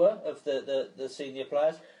expense, as it were, of the senior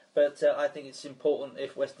players. But I think it's important,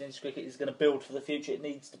 if West Indies cricket is going to build for the future, it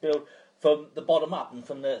needs to build from the bottom up and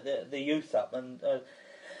from the youth up. And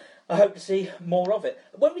I hope to see more of it.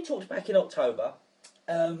 When we talked back in October,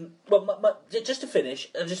 just to finish,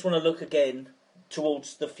 I just want to look again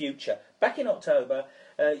towards the future. Back in October,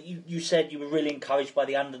 you said you were really encouraged by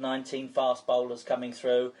the under-19 fast bowlers coming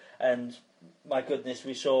through, and my goodness,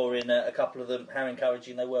 we saw in a couple of them how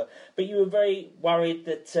encouraging they were. But you were very worried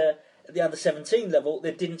that at the under-17 level,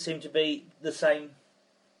 there didn't seem to be the same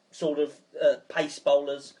sort of pace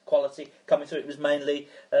bowlers quality coming through. It was mainly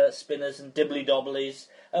spinners and dibbly-dobblies.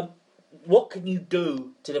 What can you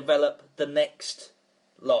do to develop the next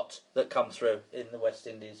lot that come through in the West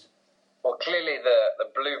Indies? Well, clearly the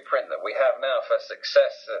blueprint that we have now for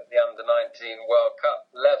success at the under-19 World Cup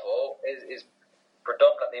level is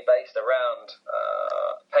predominantly based around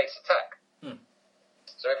pace attack.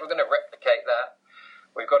 So if we're going to replicate that,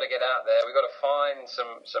 we've got to get out there, we've got to find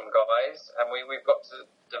some guys, and we've got to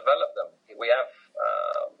develop them. We have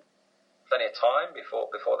plenty of time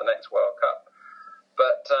before the next World Cup.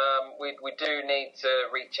 But we do need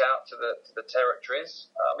to reach out to the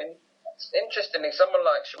territories. I mean, interestingly, someone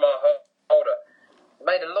like Shamar Holder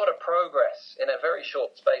made a lot of progress in a very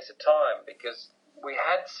short space of time, because we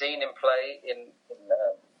had seen him play in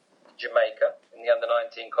Jamaica in the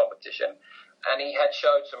under-19 competition, and he had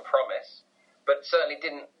showed some promise, but certainly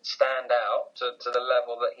didn't stand out to the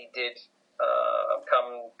level that he did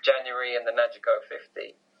come January in the Nagico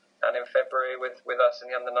 50 and in February with us in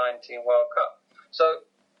the under-19 World Cup. So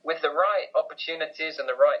with the right opportunities and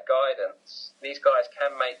the right guidance, these guys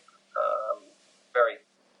can make very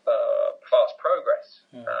fast progress.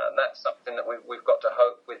 And that's something that we've got to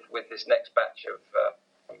hope with this next batch of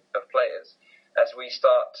players as we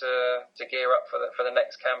start to gear up for the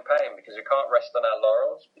next campaign, because we can't rest on our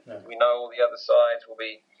laurels. We know all the other sides will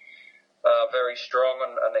be very strong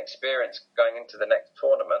and experienced going into the next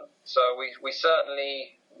tournament. So we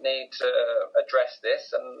certainly need to address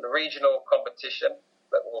this, and the regional competition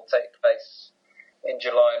that will take place in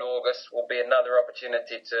July and August will be another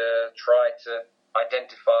opportunity to try to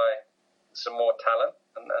identify some more talent,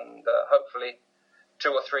 and hopefully 2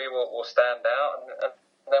 or 3 will stand out, and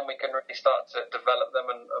then we can really start to develop them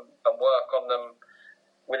and work on them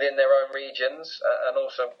within their own regions, and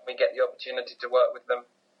also we get the opportunity to work with them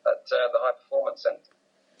at the High Performance Centre.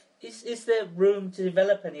 Is there room to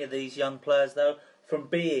develop any of these young players, though, from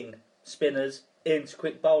being spinners, into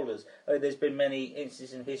quick bowlers. There's been many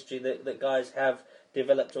instances in history that guys have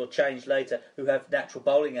developed or changed later who have natural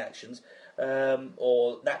bowling actions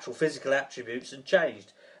or natural physical attributes and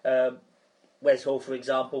changed. Wes Hall, for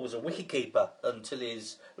example, was a wicketkeeper until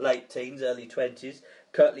his late teens, early 20s.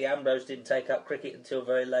 Curtly Ambrose didn't take up cricket until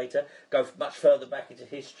very later. Go much further back into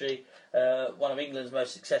history. One of England's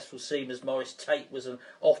most successful seamers, Maurice Tate, was an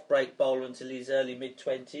off-break bowler until his early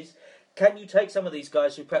mid-20s. Can you take some of these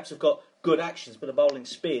guys who perhaps have got good actions but a bowling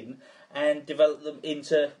spin and develop them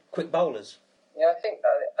into quick bowlers? Yeah, I think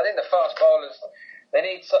the fast bowlers, they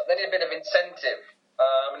need a bit of incentive.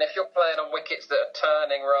 And if you're playing on wickets that are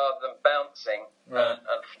turning rather than bouncing right.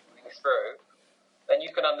 and flying through, then you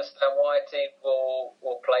can understand why a team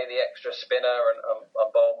will play the extra spinner and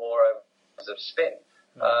bowl more overs of spin.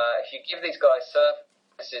 If you give these guys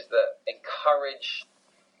surfaces that encourage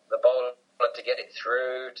the bowler to get it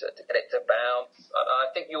through, to get it to bounce, I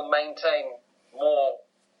think you'll maintain more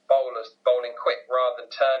bowlers bowling quick rather than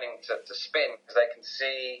turning to spin, because they can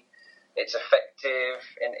see it's effective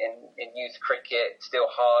in youth cricket. It's still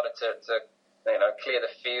harder to clear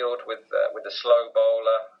the field with the slow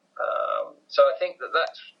bowler. So I think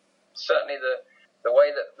that's certainly the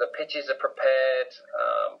way that the pitches are prepared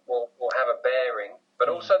will have a bearing. But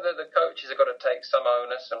also the coaches have got to take some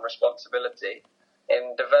onus and responsibility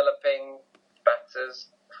in developing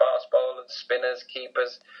batters, fast bowlers, spinners,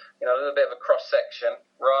 keepers, a little bit of a cross-section,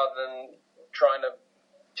 rather than trying to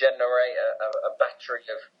generate a battery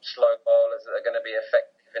of slow bowlers that are going to be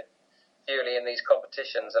effective purely in these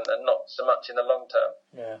competitions and not so much in the long term.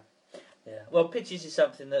 Yeah. Well, pitches is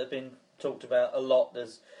something that has been talked about a lot.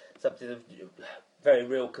 There's something of very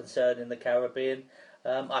real concern in the Caribbean.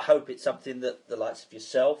 I hope it's something that the likes of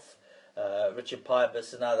yourself, Richard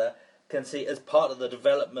Pybus and other can see as part of the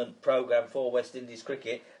development programme for West Indies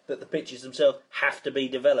cricket, that the pitches themselves have to be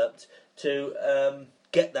developed to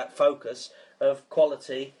get that focus of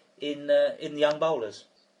quality in young bowlers.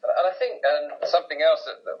 And I think something else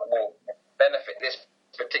that will benefit this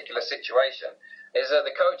particular situation is that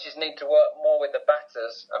the coaches need to work more with the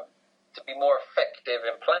batters to be more effective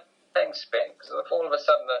in playing spin. Because if all of a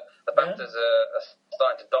sudden the batters are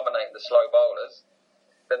starting to dominate the slow bowlers,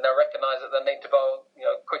 then they'll recognise that they need to bowl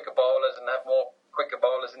quicker bowlers and have more quicker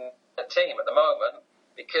bowlers in the team. At the moment,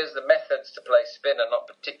 because the methods to play spin are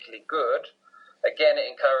not particularly good, again, it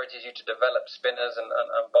encourages you to develop spinners and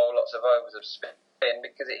bowl lots of overs of spin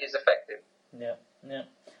because it is effective. Yeah.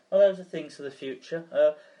 Well, those are things for the future.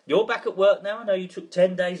 You're back at work now. I know you took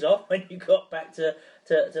 10 days off when you got back to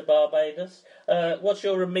Barbados. What's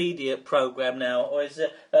your immediate programme now? Or is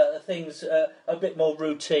things a bit more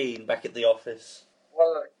routine back at the office?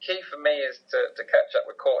 Well, the key for me is to catch up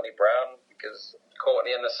with Courtney Brown, because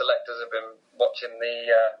Courtney and the selectors have been watching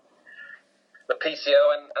the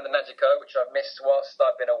PCO and the Nagico, which I've missed whilst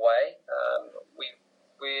I've been away.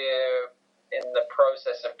 We're in the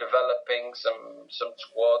process of developing some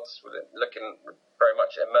squads, looking very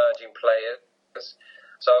much at emerging players.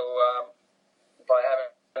 So by having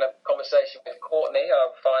a conversation with Courtney,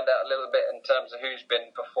 I'll find out a little bit in terms of who's been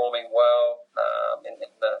performing well in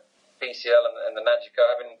the PCL and the Nagico,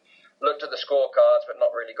 having looked at the scorecards but not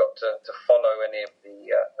really got to follow any of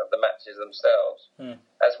the matches themselves.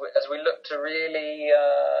 As we look to really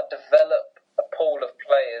develop a pool of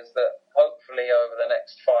players that hopefully over the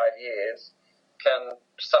next 5 years can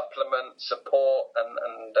supplement, support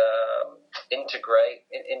and integrate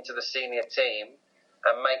into the senior team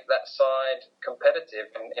and make that side competitive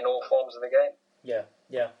in all forms of the game.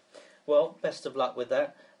 Yeah. Well, best of luck with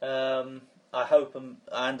that. I hope and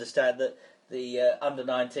I understand that the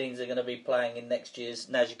under-19s are going to be playing in next year's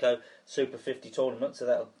Nagico Super 50 tournament, so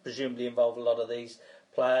that will presumably involve a lot of these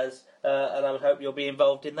players, and I would hope you'll be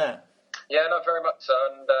involved in that. Yeah, no, very much so,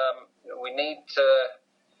 and we need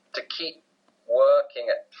to keep working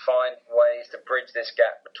at finding ways to bridge this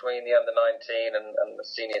gap between the under-19 and the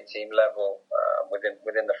senior team level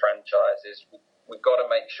within the franchises. We've got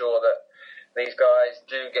to make sure that these guys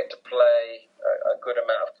do get to play a good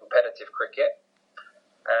amount of competitive cricket,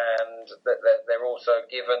 and that they're also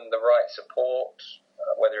given the right support,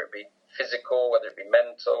 whether it be physical, whether it be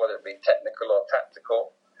mental, whether it be technical or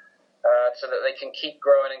tactical, so that they can keep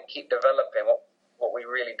growing and keep developing. What we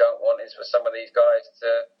really don't want is for some of these guys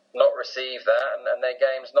to not receive that and their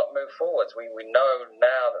games not move forwards. We know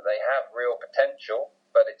now that they have real potential,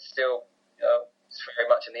 but it's still it's very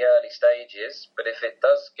much in the early stages. But if it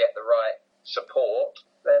does get the right support,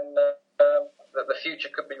 then the future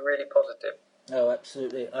could be really positive. Oh,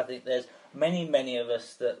 absolutely. I think there's many of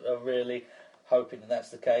us that are really hoping that that's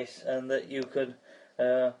the case, and that you could,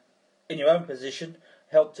 in your own position,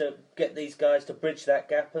 help to get these guys to bridge that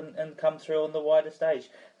gap and come through on the wider stage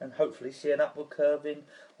and hopefully see an upward curve in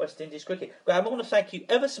West Indies cricket. Graeme, I want to thank you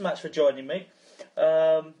ever so much for joining me.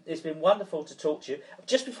 It's been wonderful to talk to you.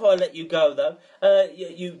 Just before I let you go, though,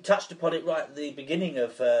 you touched upon it right at the beginning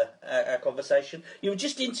of our conversation. You were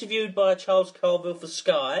just interviewed by Charles Colville for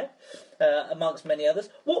Sky, amongst many others.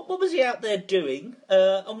 What was he out there doing,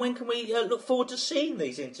 and when can we look forward to seeing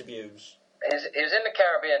these interviews? He was in the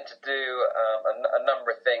Caribbean to do a number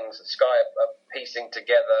of things. Sky are piecing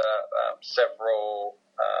together several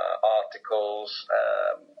articles,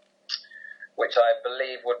 which I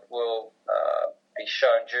believe will be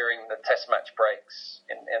shown during the Test match breaks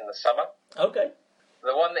in the summer. Okay.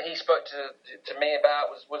 The one that he spoke to me about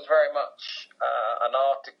was very much an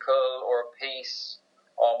article or a piece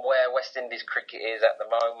on where West Indies cricket is at the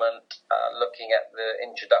moment, looking at the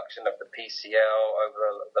introduction of the PCL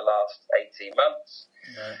over the last 18 months.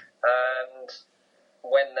 Right. And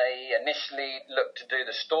when they initially looked to do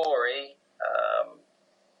the story,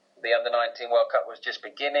 the Under-19 World Cup was just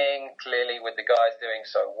beginning. Clearly, with the guys doing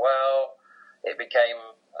so well, it became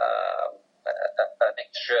an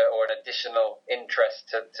extra or an additional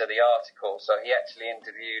interest to the article. So he actually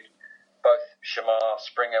interviewed both Shamar,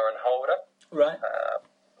 Springer and Holder. Right.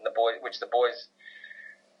 Which the boys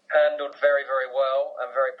handled very, very well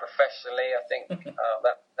and very professionally. I think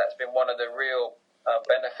that's been one of the real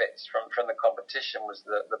benefits from the competition, was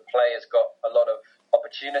that the players got a lot of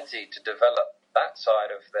opportunity to develop that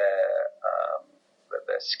side of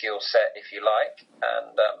their skill set, if you like,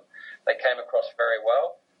 and they came across very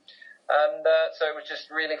well. And so it was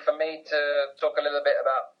just really for me to talk a little bit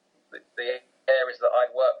about the areas that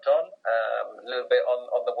I'd worked on, a little bit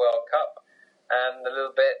on the World Cup, and a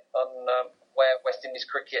little bit on where West Indies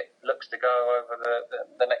cricket looks to go over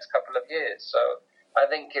the next couple of years. So I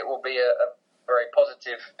think it will be a very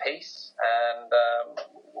positive piece, and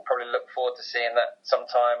we'll probably look forward to seeing that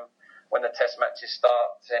sometime when the Test matches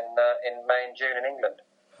start in May and June in England.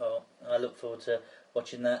 Oh, I look forward to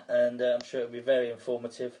watching that, and I'm sure it'll be very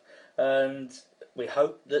informative. And we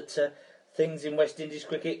hope that things in West Indies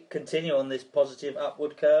cricket continue on this positive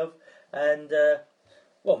upward curve. And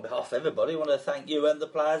well, on behalf of everybody, I want to thank you and the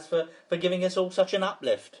players for giving us all such an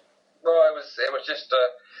uplift. Well, it was just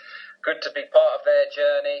good to be part of their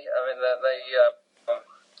journey. I mean,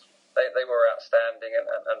 they were outstanding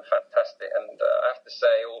and fantastic. And I have to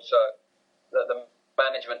say also that the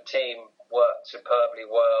management team worked superbly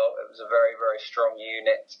well. It was a very, very strong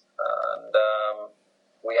unit, and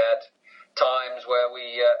we had times where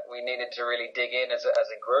we needed to really dig in as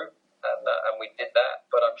a group. And we did that,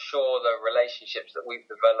 but I'm sure the relationships that we've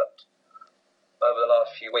developed over the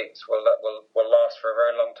last few weeks will last for a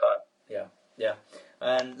very long time. Yeah,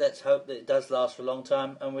 and let's hope that it does last for a long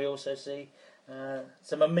time, and we also see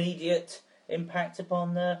some immediate impact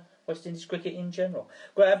upon West Indies cricket in general.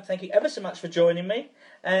 Graeme, thank you ever so much for joining me,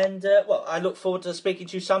 and well, I look forward to speaking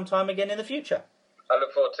to you sometime again in the future. I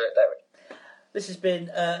look forward to it, David. This has been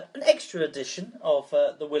an extra edition of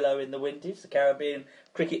the Willow in the Windies, the Caribbean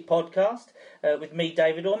cricket podcast, with me,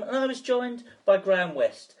 David Orme, and I was joined by Graeme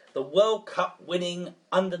West, the World Cup winning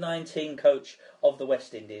Under-19 coach of the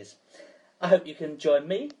West Indies. I hope you can join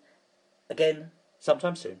me again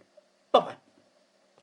sometime soon. Bye-bye.